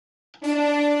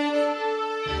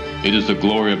It is the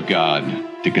glory of God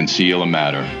to conceal a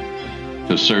matter.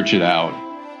 To search it out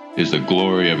is the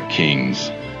glory of kings.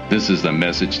 This is the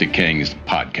Message to Kings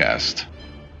podcast.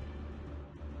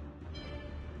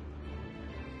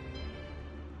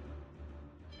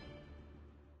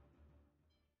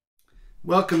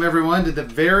 Welcome everyone to the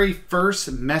very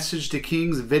first Message to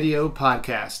Kings video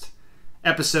podcast,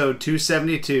 episode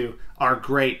 272, Our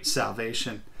Great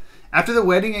Salvation. After the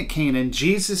wedding at Canaan,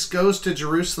 Jesus goes to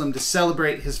Jerusalem to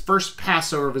celebrate his first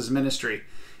Passover of his ministry.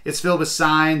 It's filled with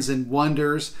signs and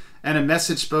wonders and a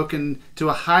message spoken to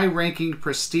a high-ranking,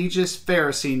 prestigious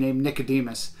Pharisee named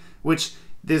Nicodemus, which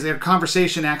their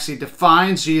conversation actually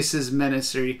defines Jesus'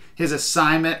 ministry, his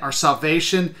assignment, our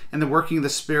salvation, and the working of the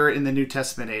Spirit in the New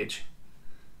Testament age.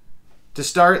 To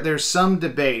start, there's some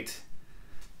debate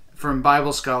from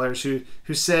Bible scholars who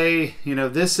say,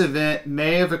 this event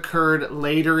may have occurred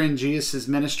later in Jesus'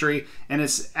 ministry, and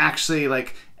it's actually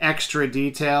like extra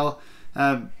detail,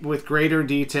 with greater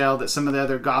detail that some of the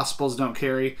other Gospels don't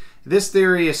carry. This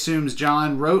theory assumes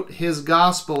John wrote his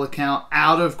Gospel account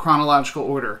out of chronological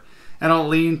order. And I'll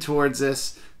lean towards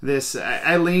this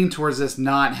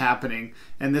not happening,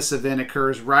 and this event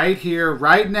occurs right here,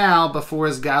 right now, before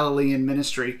his Galilean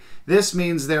ministry. This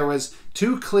means there was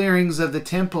 2 clearings of the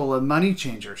temple of money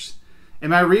changers. And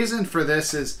my reason for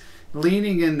this is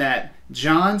leaning in that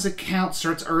John's account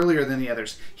starts earlier than the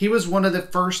others. He was one of the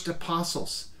first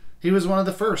apostles. He was one of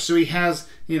the first, so he has,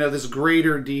 this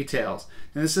greater details.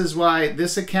 And this is why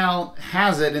this account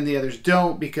has it and the others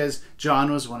don't, because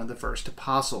John was one of the first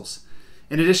apostles.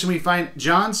 In addition, we find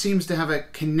John seems to have a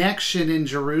connection in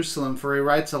Jerusalem, for he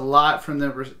writes a lot from the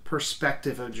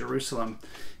perspective of Jerusalem.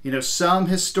 Some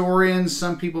historians,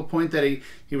 some people point that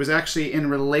he was actually in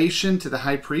relation to the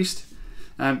high priest.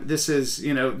 This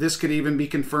could even be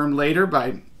confirmed later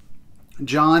by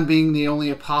John being the only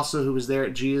apostle who was there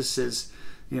at Jesus'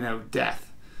 death.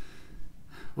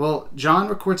 Well, John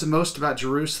records the most about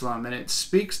Jerusalem, and it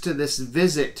speaks to this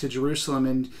visit to Jerusalem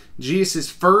and Jesus'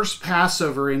 first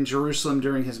Passover in Jerusalem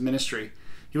during his ministry.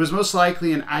 He was most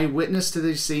likely an eyewitness to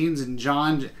these scenes, and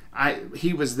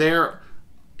he was there.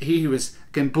 He was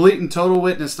complete and total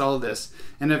witness to all of this.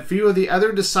 And a few of the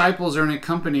other disciples are in a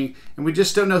company, and we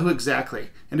just don't know who exactly.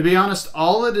 And to be honest,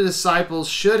 all of the disciples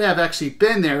should have actually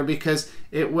been there, because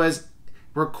it was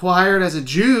required as a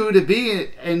Jew to be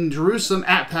in Jerusalem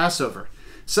at Passover.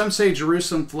 Some say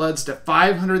Jerusalem floods to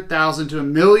 500,000 to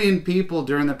 1 million people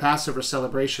during the Passover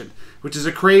celebration, which is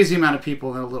a crazy amount of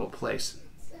people in a little place.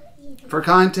 For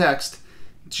context,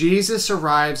 Jesus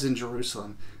arrives in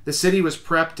Jerusalem. The city was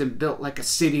prepped and built like a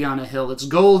city on a hill. Its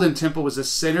golden temple was the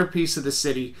centerpiece of the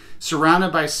city,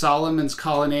 surrounded by Solomon's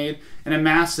colonnade and a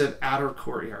massive outer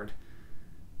courtyard.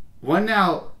 One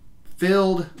now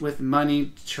filled with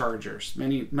money changers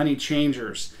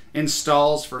in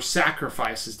stalls for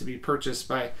sacrifices to be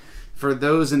purchased for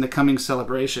those in the coming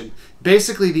celebration.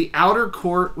 Basically, the outer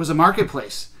court was a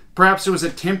marketplace. Perhaps it was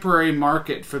a temporary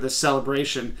market for the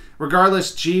celebration.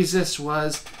 Regardless, Jesus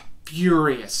was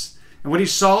furious. And what he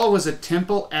saw was a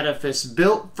temple edifice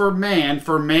built for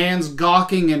man's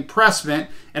gawking impressment,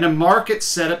 and a market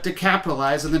set up to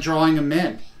capitalize on the drawing of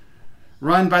men.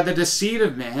 Run by the deceit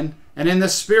of men, and in the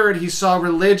spirit he saw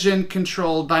religion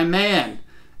controlled by man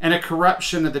and a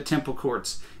corruption of the temple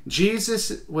courts.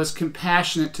 Jesus was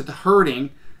compassionate to the hurting,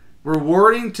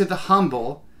 rewarding to the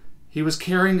humble. He was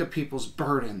carrying the people's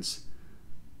burdens.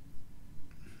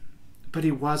 But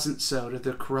he wasn't so to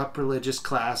the corrupt religious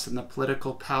class and the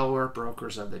political power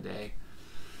brokers of the day.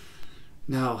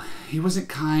 No, he wasn't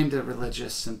kind to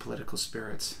religious and political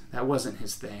spirits. That wasn't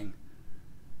his thing.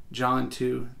 John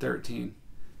 2:13.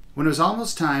 When it was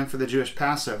almost time for the Jewish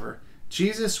Passover,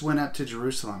 Jesus went up to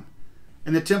Jerusalem.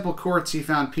 In the temple courts, he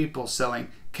found people selling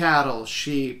cattle,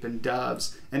 sheep, and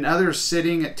doves, and others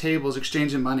sitting at tables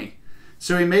exchanging money.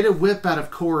 So he made a whip out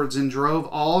of cords and drove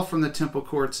all from the temple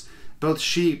courts, both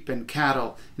sheep and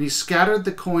cattle, and he scattered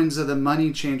the coins of the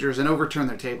money changers and overturned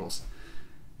their tables.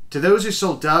 To those who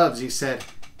sold doves, he said,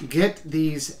 "Get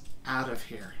these out of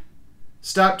here.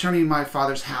 Stop turning my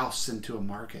Father's house into a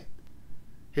market."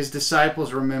 His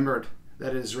disciples remembered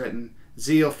that it is written,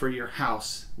 "Zeal for your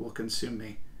house will consume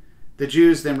me." The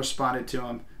Jews then responded to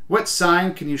him, "What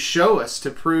sign can you show us to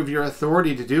prove your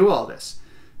authority to do all this?"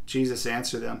 Jesus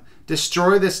answered them,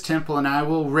 "Destroy this temple and I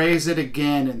will raise it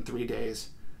again in 3 days."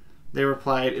 They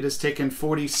replied, "It has taken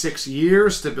 46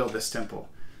 years to build this temple,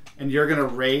 and you're going to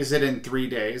raise it in 3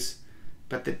 days?"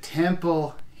 But the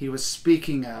temple he was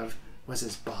speaking of was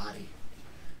his body.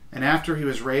 And after he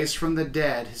was raised from the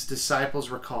dead, his disciples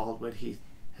recalled what he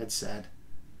had said.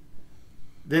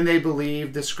 Then they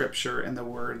believed the scripture and the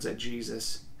words that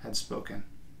Jesus had spoken.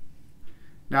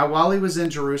 Now, while he was in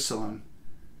Jerusalem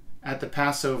at the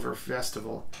Passover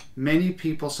festival, many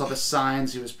people saw the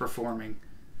signs he was performing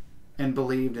and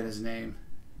believed in his name.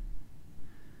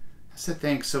 That's the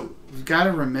thing. So we've got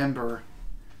to remember,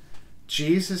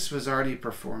 Jesus was already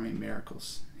performing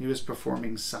miracles. He was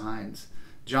performing signs.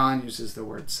 John uses the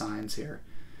word signs here.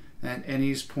 And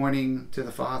he's pointing to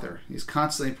the Father. He's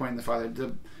constantly pointing to the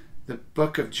Father. The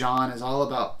book of John is all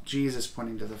about Jesus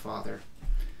pointing to the Father.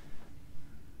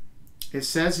 It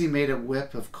says he made a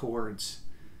whip of cords.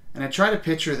 And I try to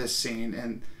picture this scene,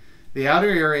 and the outer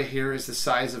area here is the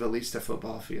size of at least a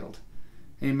football field.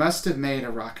 And he must have made a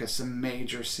ruckus, a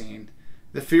major scene.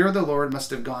 The fear of the Lord must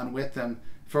have gone with them,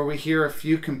 for we hear a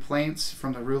few complaints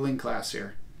from the ruling class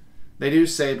here. They do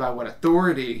say, by what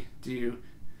authority do you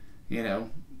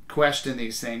question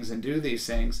these things and do these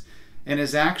things? And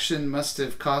his action must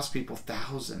have cost people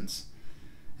thousands.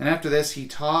 And after this, he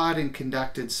taught and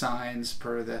conducted signs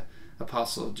per the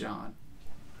Apostle John.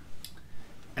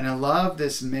 And I love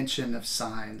this mention of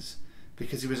signs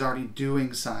because he was already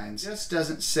doing signs. It just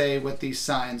doesn't say what these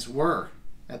signs were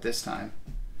at this time.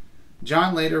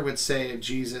 John later would say of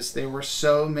Jesus, there were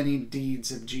so many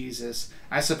deeds of Jesus.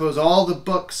 I suppose all the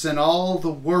books and all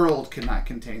the world could not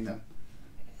contain them.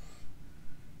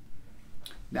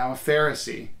 Now a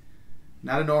Pharisee,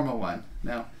 not a normal one.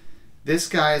 No, this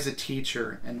guy is a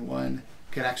teacher, and one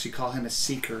could actually call him a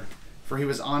seeker, for he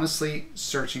was honestly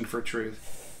searching for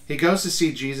truth. He goes to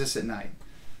see Jesus at night.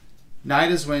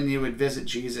 Night is when you would visit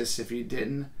Jesus if you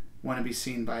didn't want to be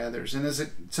seen by others.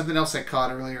 And something else I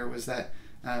caught earlier was that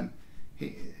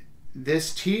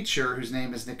this teacher, whose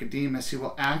name is Nicodemus, he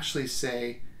will actually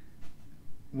say,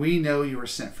 we know you were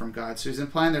sent from God. So he's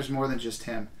implying there's more than just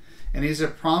him. And he's a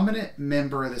prominent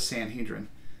member of the Sanhedrin.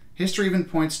 History even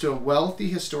points to a wealthy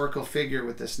historical figure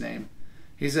with this name.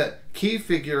 He's a key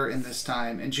figure in this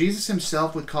time, and Jesus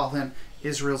himself would call him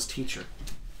Israel's teacher.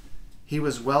 He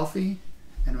was wealthy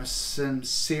and was a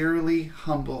sincerely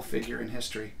humble figure in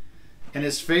history. And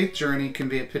his faith journey can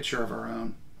be a picture of our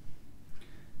own.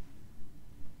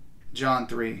 John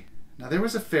 3. Now there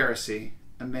was a Pharisee,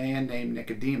 a man named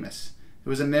Nicodemus, who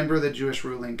was a member of the Jewish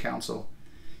ruling council.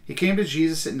 He came to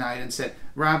Jesus at night and said,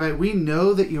 Rabbi, we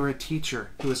know that you are a teacher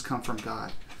who has come from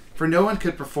God, for no one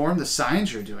could perform the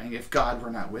signs you're doing if God were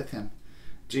not with him.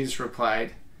 Jesus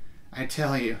replied, I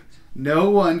tell you, no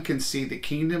one can see the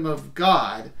kingdom of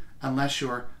God unless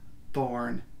you're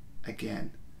born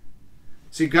again.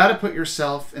 So you've got to put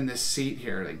yourself in this seat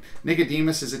here. Like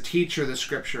Nicodemus is a teacher of the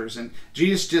scriptures, and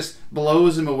Jesus just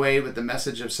blows him away with the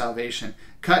message of salvation.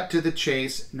 Cut to the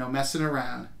chase, no messing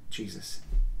around, Jesus.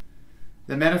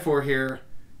 The metaphor here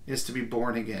is to be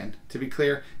born again. To be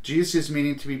clear, Jesus is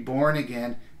meaning to be born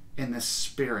again in the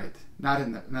spirit, not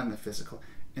in the physical,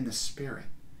 in the spirit.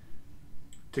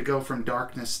 To go from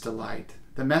darkness to light.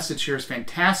 The message here is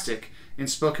fantastic and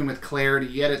spoken with clarity,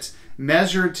 yet it's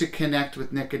measured to connect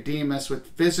with Nicodemus with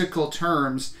physical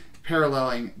terms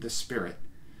paralleling the spirit.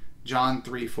 John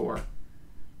 3:4.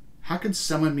 How can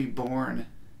someone be born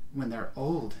when they're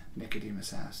old?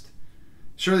 Nicodemus asked.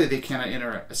 Surely they cannot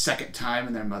enter a second time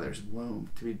in their mother's womb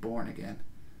to be born again.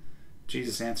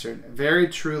 Jesus answered, very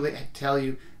truly I tell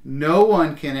you, no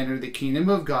one can enter the kingdom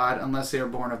of God unless they are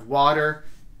born of water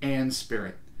and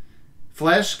spirit.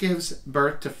 Flesh gives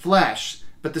birth to flesh,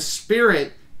 but the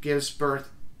Spirit gives birth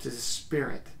to the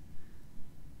Spirit.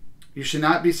 You should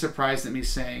not be surprised at me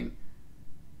saying,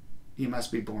 you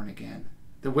must be born again.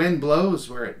 The wind blows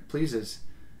where it pleases.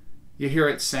 You hear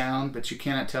its sound, but you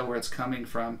cannot tell where it's coming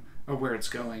from or where it's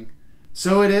going.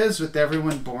 So it is with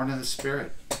everyone born of the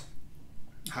Spirit.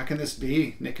 How can this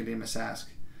be? Nicodemus asked.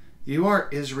 You are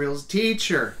Israel's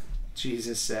teacher,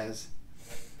 Jesus says,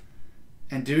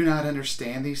 and do not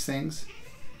understand these things?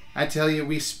 I tell you,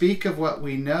 we speak of what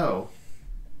we know,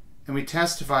 and we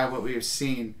testify what we have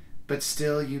seen, but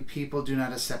still you people do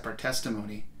not accept our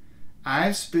testimony.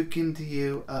 I've spoken to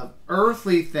you of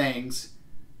earthly things,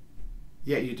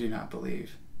 yet you do not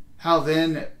believe. How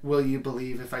then will you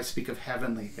believe if I speak of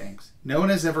heavenly things? No one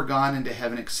has ever gone into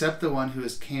heaven except the one who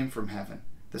has came from heaven,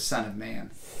 the Son of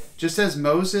Man. Just as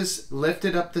Moses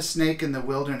lifted up the snake in the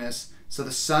wilderness, so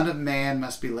the Son of Man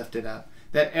must be lifted up,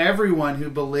 that everyone who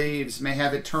believes may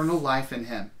have eternal life in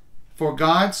him. For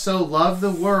God so loved the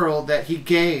world that he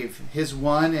gave his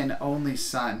one and only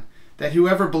Son, that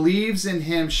whoever believes in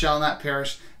him shall not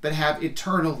perish, but have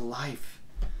eternal life.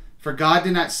 For God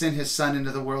did not send his Son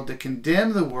into the world to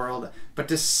condemn the world, but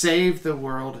to save the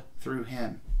world through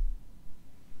him.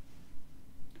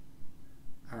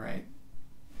 All right.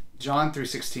 John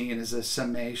 3:16 is a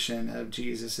summation of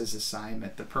Jesus'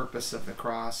 assignment, the purpose of the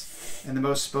cross, and the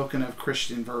most spoken of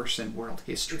Christian verse in world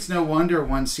history. It's no wonder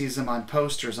one sees them on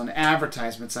posters, on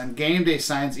advertisements, on game day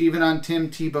signs, even on Tim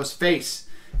Tebow's face.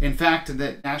 In fact, in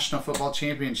the National Football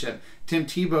Championship, Tim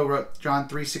Tebow wrote John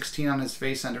 3:16 on his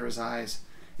face under his eyes.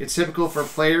 It's typical for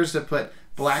players to put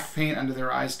black paint under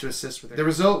their eyes to assist with it. The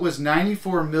result was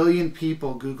 94 million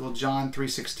people Googled John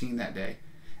 3:16 that day.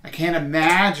 I can't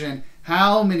imagine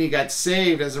how many got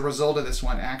saved as a result of this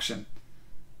one action.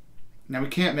 Now we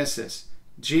can't miss this.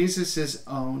 Jesus'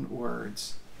 own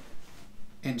words.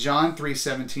 In John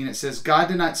 3:17 it says, God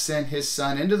did not send his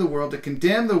son into the world to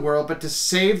condemn the world, but to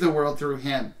save the world through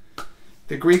him.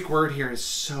 The Greek word here is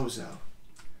sozo.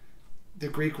 The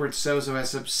Greek word sozo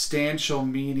has substantial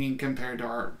meaning compared to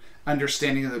our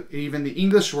understanding of even the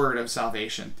English word of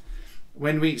salvation.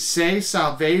 When we say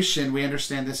salvation, we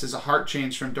understand this is a heart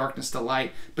change from darkness to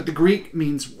light, but the Greek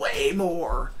means way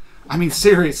more. I mean,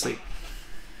 seriously.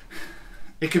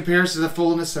 It compares to the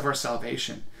fullness of our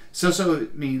salvation.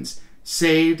 Sozo means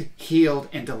saved, healed,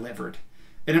 and delivered.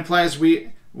 It implies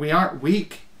we aren't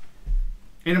weak.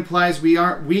 It implies we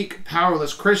aren't weak,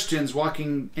 powerless Christians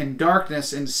walking in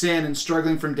darkness and sin and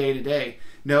struggling from day to day.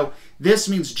 No, this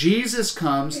means Jesus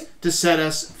comes to set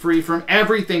us free from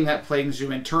everything that plagues you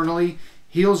internally,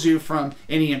 heals you from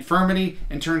any infirmity,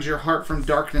 and turns your heart from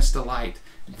darkness to light.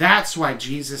 That's why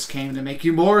Jesus came, to make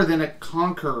you more than a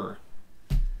conqueror,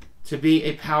 to be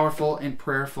a powerful and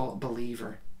prayerful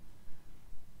believer.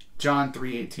 John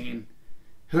 3:18.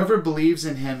 Whoever believes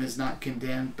in him is not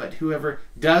condemned, but whoever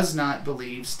does not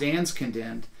believe stands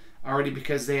condemned, already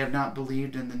because they have not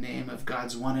believed in the name of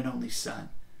God's one and only Son.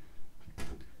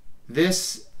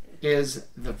 This is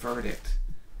the verdict.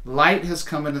 Light has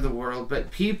come into the world,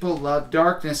 but people love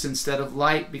darkness instead of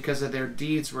light because of their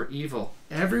deeds were evil.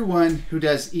 Everyone who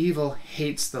does evil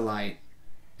hates the light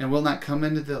and will not come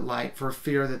into the light for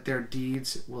fear that their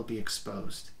deeds will be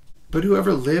exposed. But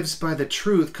whoever lives by the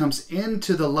truth comes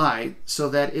into the light so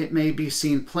that it may be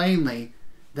seen plainly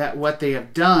that what they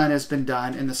have done has been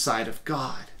done in the sight of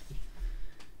God.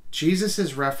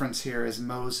 Jesus' reference here is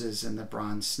Moses and the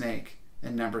bronze snake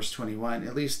in Numbers 21,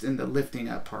 at least in the lifting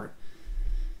up part.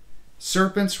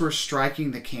 Serpents were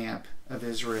striking the camp of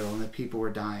Israel and the people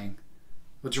were dying.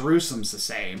 Well, Jerusalem's the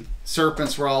same.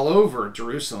 Serpents were all over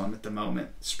Jerusalem at the moment,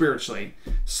 spiritually,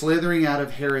 slithering out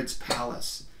of Herod's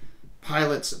palace,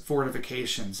 Pilate's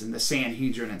fortifications, and the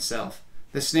Sanhedrin itself.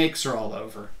 The snakes are all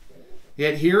over.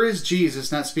 Yet here is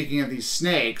Jesus not speaking of these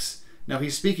snakes. No,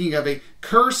 he's speaking of a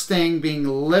cursed thing being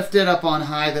lifted up on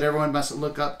high that everyone must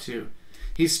look up to.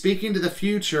 He's speaking to the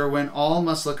future when all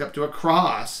must look up to a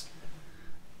cross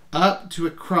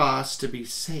to be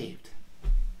saved.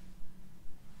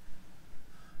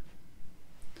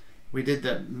 We did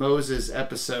the Moses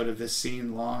episode of this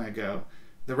scene long ago.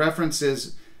 The reference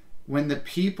is when the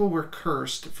people were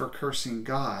cursed for cursing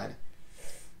God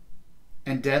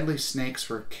and deadly snakes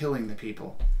were killing the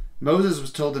people. Moses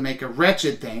was told to make a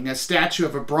wretched thing, a statue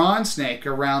of a bronze snake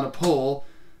around a pole.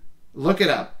 Look it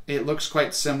up. It looks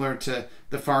quite similar to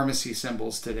the pharmacy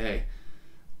symbols today.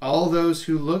 All those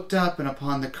who looked up and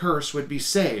upon the curse would be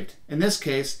saved. In this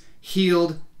case,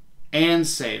 healed and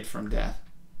saved from death.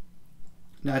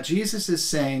 Now Jesus is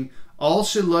saying all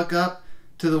should look up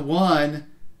to the one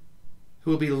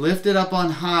who will be lifted up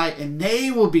on high, and they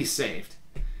will be saved.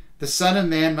 The Son of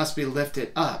Man must be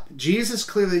lifted up. Jesus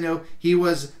clearly knew he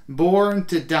was born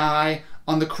to die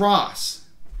on the cross.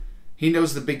 He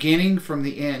knows the beginning from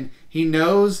the end. He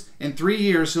knows in 3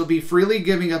 years he'll be freely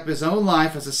giving up his own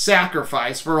life as a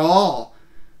sacrifice for all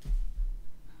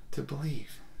to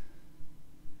believe.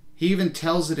 He even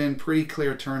tells it in pretty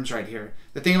clear terms right here.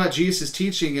 The thing about Jesus'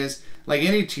 teaching is, like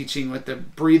any teaching with the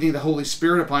breathing of the Holy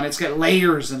Spirit upon it, it's got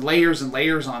layers and layers and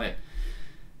layers on it.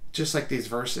 Just like these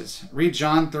verses. Read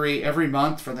John 3 every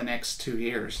month for the next 2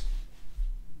 years.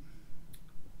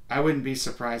 I wouldn't be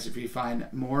surprised if you find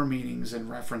more meanings and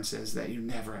references that you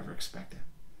never ever expected.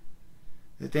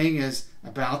 The thing is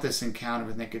about this encounter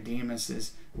with Nicodemus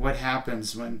is what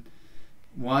happens when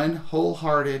one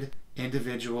wholehearted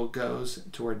individual goes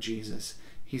toward Jesus.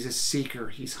 He's a seeker.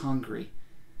 He's hungry.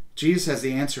 Jesus has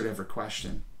the answer to every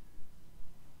question.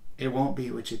 It won't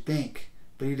be what you think,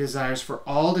 but he desires for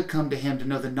all to come to him to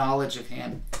know the knowledge of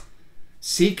him.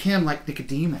 Seek him like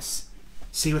Nicodemus.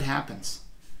 See what happens.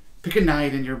 Pick a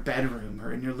night in your bedroom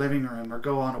or in your living room or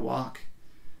go on a walk.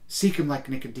 Seek him like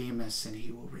Nicodemus and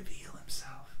he will reveal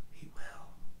himself. He will.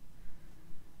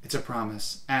 It's a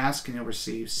promise. Ask and you'll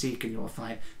receive. Seek and you will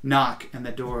find. Knock and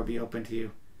the door will be open to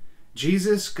you.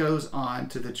 Jesus goes on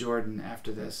to the Jordan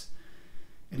after this,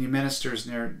 and he ministers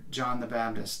near John the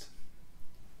Baptist.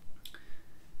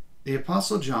 The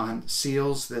Apostle John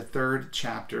seals the 3rd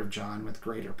chapter of John with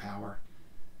greater power.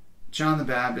 John the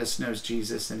Baptist knows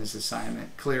Jesus and his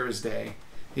assignment, clear as day.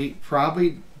 He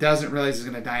probably doesn't realize he's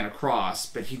going to die on a cross,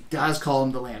 but he does call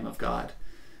him the Lamb of God.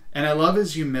 And I love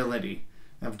his humility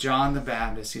of John the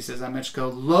Baptist. He says, I must go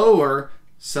lower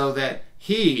so that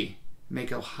he may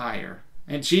go higher.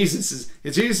 And Jesus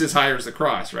higher as the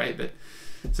cross, right? But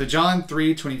so John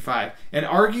 3:25. An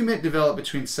argument developed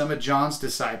between some of John's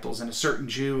disciples and a certain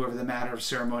Jew over the matter of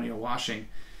ceremonial washing.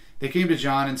 They came to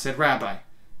John and said, Rabbi,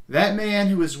 that man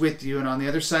who was with you and on the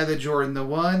other side of the Jordan, the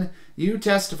one you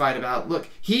testified about, look,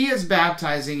 he is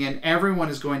baptizing and everyone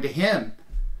is going to him.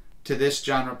 To this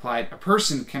John replied, a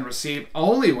person can receive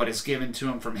only what is given to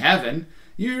him from heaven.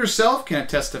 You yourself can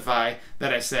testify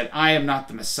that I said, I am not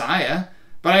the Messiah,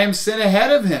 but I am sent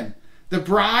ahead of him. The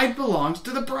bride belongs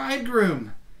to the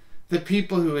bridegroom. The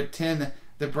people who attend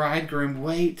the bridegroom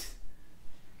wait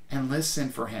and listen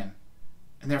for him.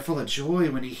 And they're full of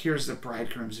joy when he hears the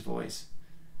bridegroom's voice.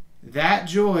 That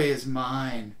joy is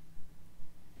mine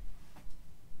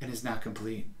and is not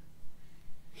complete.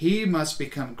 He must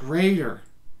become greater,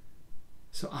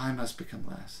 so I must become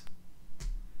less.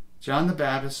 John the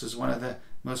Baptist was one of the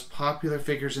most popular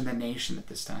figures in the nation at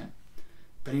this time.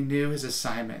 But he knew his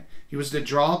assignment. He was to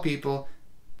draw people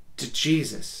to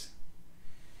Jesus.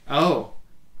 Oh,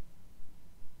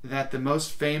 that the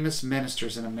most famous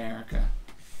ministers in America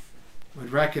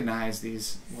would recognize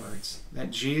these words, that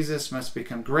Jesus must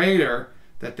become greater,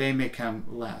 that they may come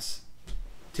less.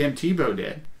 Tim Tebow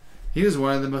did. He was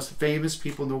one of the most famous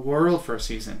people in the world for a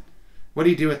season. What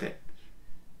did he do with it?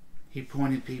 He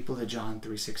pointed people to John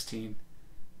 3:16.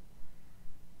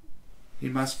 He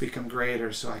must become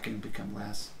greater so I can become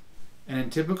less. And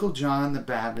in typical John the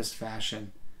Baptist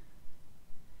fashion,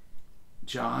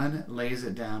 John lays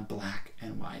it down black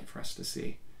and white for us to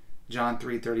see. John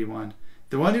 3:31.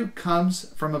 The one who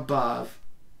comes from above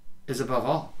is above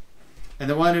all. And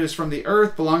the one who is from the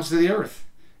earth belongs to the earth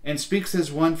and speaks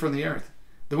as one from the earth.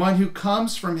 The one who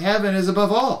comes from heaven is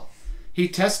above all. He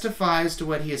testifies to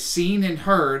what he has seen and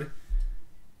heard,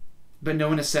 but no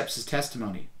one accepts his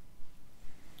testimony.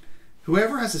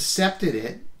 Whoever has accepted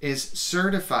it is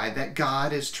certified that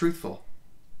God is truthful.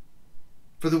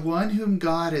 For the one whom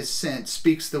God has sent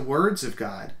speaks the words of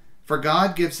God, for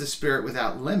God gives the Spirit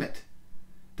without limit.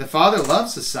 The Father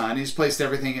loves the Son. He's placed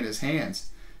everything in his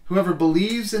hands. Whoever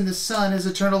believes in the Son has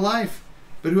eternal life,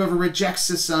 but whoever rejects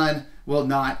the Son will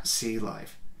not see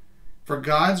life. For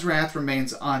God's wrath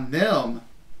remains on them.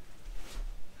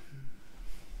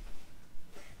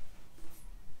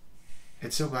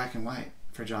 It's so black and white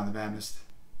for John the Baptist.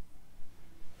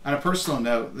 On a personal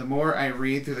note, the more I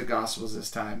read through the Gospels this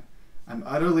time, I'm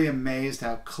utterly amazed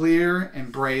how clear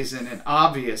and brazen and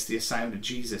obvious the assignment of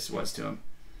Jesus was to him.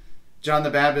 John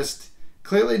the Baptist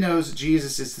clearly knows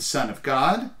Jesus is the Son of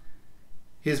God.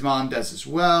 His mom does as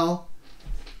well.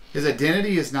 His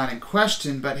identity is not in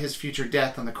question, but his future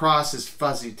death on the cross is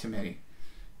fuzzy to many.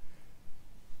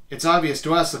 It's obvious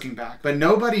to us looking back, but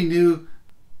nobody knew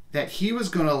that he was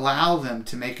going to allow them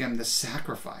to make him the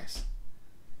sacrifice.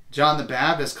 John the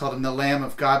Baptist called him the Lamb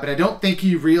of God, but I don't think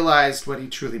he realized what he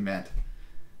truly meant.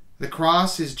 The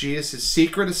cross is Jesus'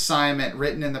 secret assignment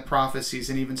written in the prophecies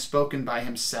and even spoken by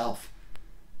himself,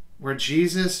 where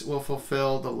Jesus will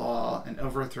fulfill the law and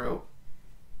overthrow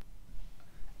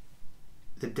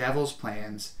the devil's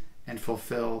plans and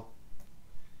fulfill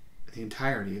the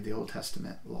entirety of the Old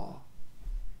Testament law.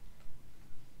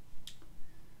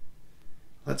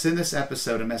 Let's end this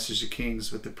episode of Message of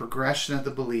Kings with the progression of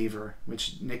the believer,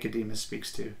 which Nicodemus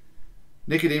speaks to.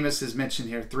 Nicodemus is mentioned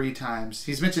here 3 times.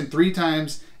 He's mentioned 3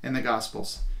 times in the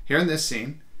Gospels. Here in this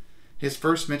scene, his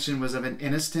first mention was of an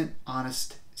innocent,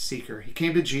 honest seeker. He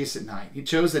came to Jesus at night. He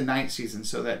chose the night season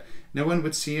so that no one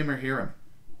would see him or hear him.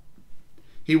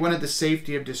 He wanted the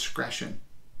safety of discretion.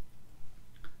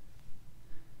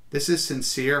 This is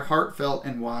sincere, heartfelt,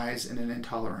 and wise in an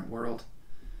intolerant world.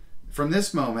 From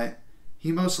this moment,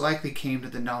 he most likely came to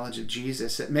the knowledge of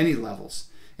Jesus at many levels,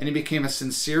 and he became a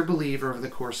sincere believer over the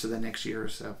course of the next year or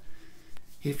so.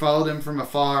 He followed him from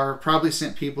afar, probably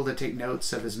sent people to take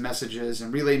notes of his messages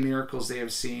and relay miracles they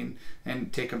have seen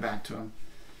and take them back to him.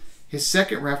 His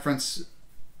second reference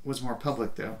was more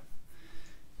public, though.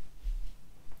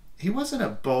 He wasn't a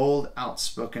bold,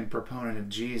 outspoken proponent of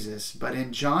Jesus, but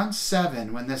in John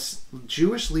 7, when the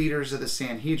Jewish leaders of the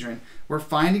Sanhedrin were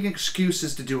finding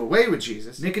excuses to do away with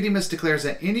Jesus, Nicodemus declares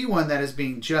that anyone that is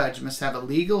being judged must have a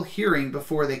legal hearing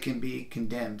before they can be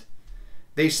condemned.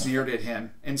 They sneered at him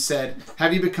and said,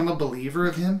 "Have you become a believer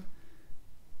of him?"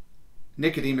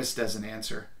 Nicodemus doesn't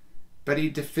answer, but he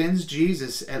defends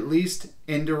Jesus, at least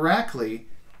indirectly,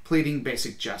 pleading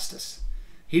basic justice.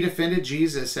 He defended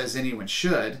Jesus as anyone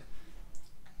should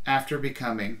after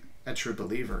becoming a true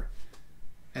believer.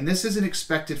 And this isn't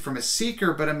expected from a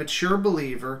seeker, but a mature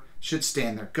believer should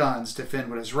stand their guns, defend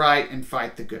what is right, and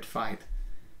fight the good fight.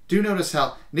 Do notice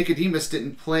how Nicodemus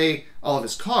didn't play all of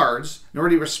his cards, nor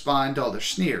did he respond to all their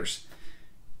sneers.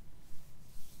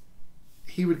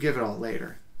 He would give it all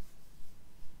later.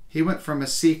 He went from a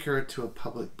seeker to a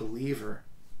public believer.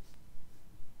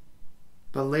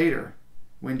 But later,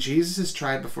 when Jesus is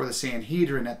tried before the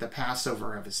Sanhedrin at the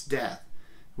Passover of his death,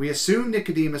 we assume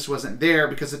Nicodemus wasn't there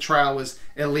because the trial was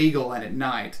illegal and at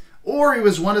night, or he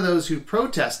was one of those who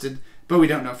protested, but we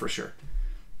don't know for sure.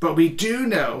 But we do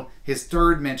know his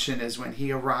third mention is when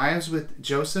he arrives with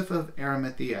Joseph of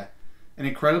Arimathea, an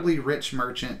incredibly rich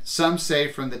merchant, some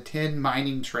say from the tin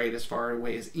mining trade as far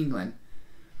away as England.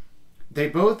 They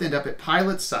both end up at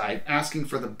Pilate's side asking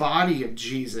for the body of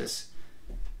Jesus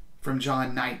from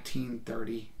John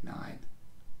 19:39.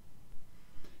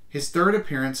 His third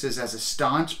appearance is as a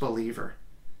staunch believer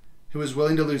who is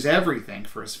willing to lose everything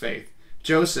for his faith.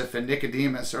 Joseph and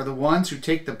Nicodemus are the ones who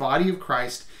take the body of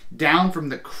Christ down from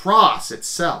the cross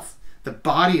itself, the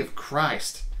body of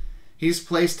Christ.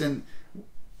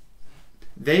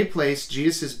 They place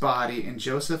Jesus' body in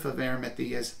Joseph of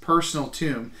Arimathea's personal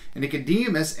tomb, and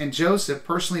Nicodemus and Joseph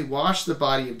personally wash the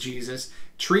body of Jesus,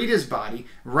 treat his body,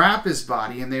 wrap his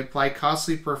body, and they apply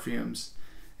costly perfumes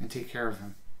and take care of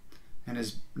him and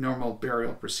his normal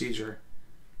burial procedure.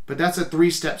 But that's the 3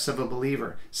 steps of a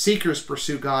believer. Seekers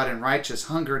pursue God in righteous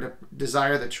hunger to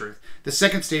desire the truth. The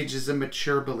second stage is a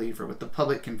mature believer with the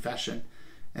public confession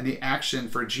and the action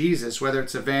for Jesus, whether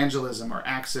it's evangelism or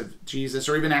acts of Jesus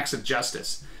or even acts of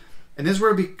justice. And this is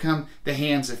where we become the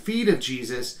hands and feet of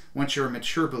Jesus once you're a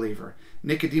mature believer.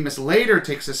 Nicodemus later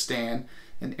takes a stand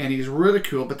and he's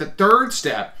ridiculed, but the third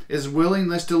step is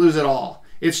willingness to lose it all.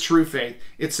 It's true faith.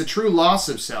 It's the true loss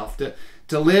of self.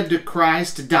 To live to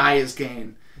Christ, to die is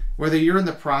gain. Whether you're in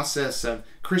the process of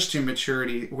Christian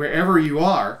maturity, wherever you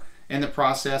are in the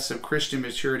process of Christian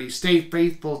maturity, stay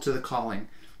faithful to the calling.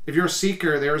 If you're a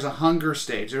seeker, there's a hunger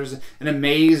stage. There's an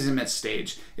amazement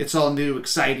stage. It's all new,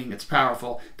 exciting, it's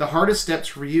powerful. The hardest steps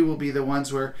for you will be the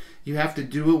ones where you have to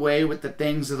do away with the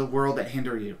things of the world that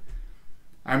hinder you.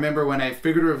 I remember when I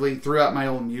figuratively threw out my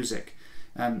old music.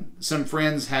 Some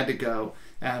friends had to go,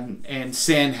 and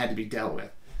sin had to be dealt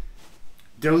with.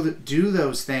 Do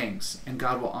those things, and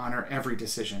God will honor every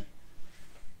decision.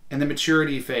 In the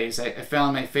maturity phase, I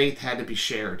found my faith had to be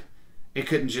shared. It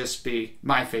couldn't just be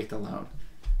my faith alone.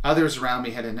 Others around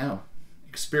me had to know,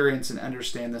 experience, and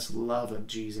understand this love of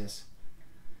Jesus.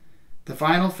 The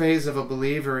final phase of a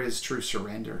believer is true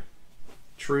surrender.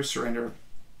 True surrender of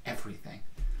everything.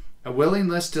 A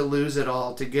willingness to lose it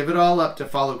all, to give it all up to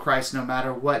follow Christ no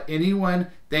matter what anyone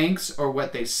thinks or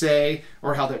what they say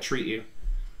or how they treat you.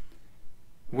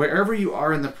 Wherever you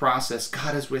are in the process,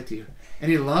 God is with you,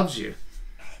 and He loves you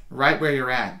right where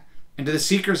you're at. And to the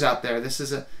seekers out there, this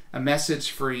is a message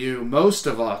for you, most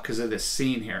of all because of this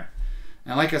scene here.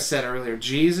 And like I said earlier,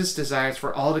 Jesus desires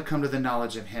for all to come to the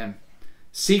knowledge of Him.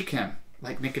 Seek Him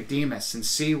like Nicodemus and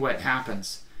see what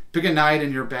happens. Pick a night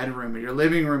in your bedroom or your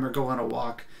living room or go on a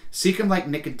walk. Seek Him like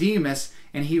Nicodemus,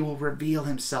 and He will reveal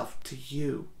Himself to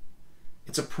you.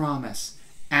 It's a promise.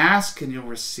 Ask and you'll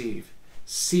receive.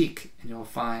 Seek and you'll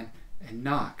find, and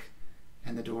knock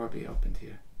and the door will be open to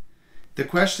you. The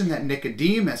question that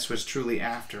Nicodemus was truly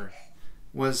after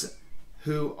was,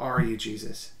 who are you,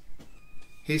 Jesus?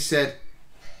 He said,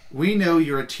 we know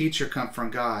you're a teacher come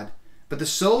from God, but the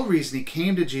sole reason he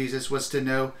came to Jesus was to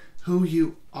know who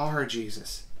you are,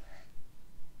 Jesus.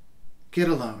 Get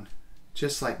alone,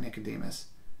 just like Nicodemus,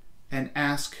 and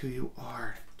ask who you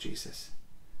are, Jesus,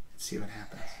 and see what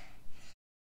happens.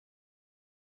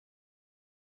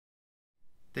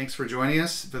 Thanks for joining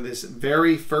us for this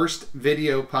very first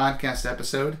video podcast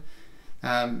episode.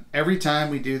 Every time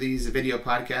we do these video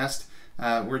podcasts,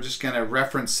 we're just going to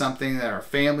reference something that our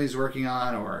family's working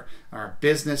on or our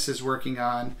business is working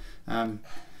on.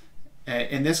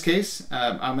 In this case,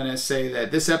 I'm going to say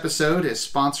that this episode is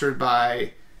sponsored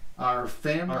by our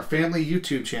family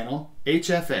YouTube channel,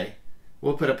 HFA.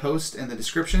 We'll put a post in the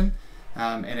description,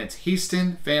 and it's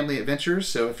Heaston Family Adventures.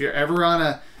 So if you're ever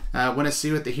on want to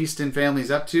see what the Heaston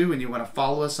family's up to and you want to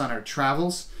follow us on our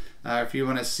travels, if you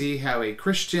want to see how a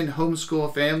Christian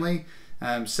homeschool family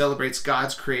celebrates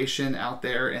God's creation out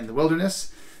there in the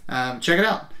wilderness, check it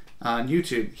out on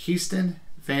YouTube, Heaston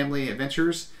Family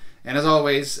Adventures. And as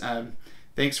always,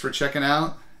 thanks for checking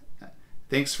out.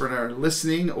 Thanks for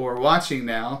listening or watching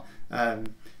now.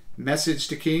 Message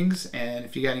to Kings. And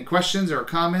if you got any questions or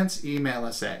comments, email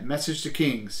us at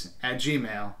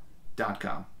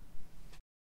messagetokings@gmail.com.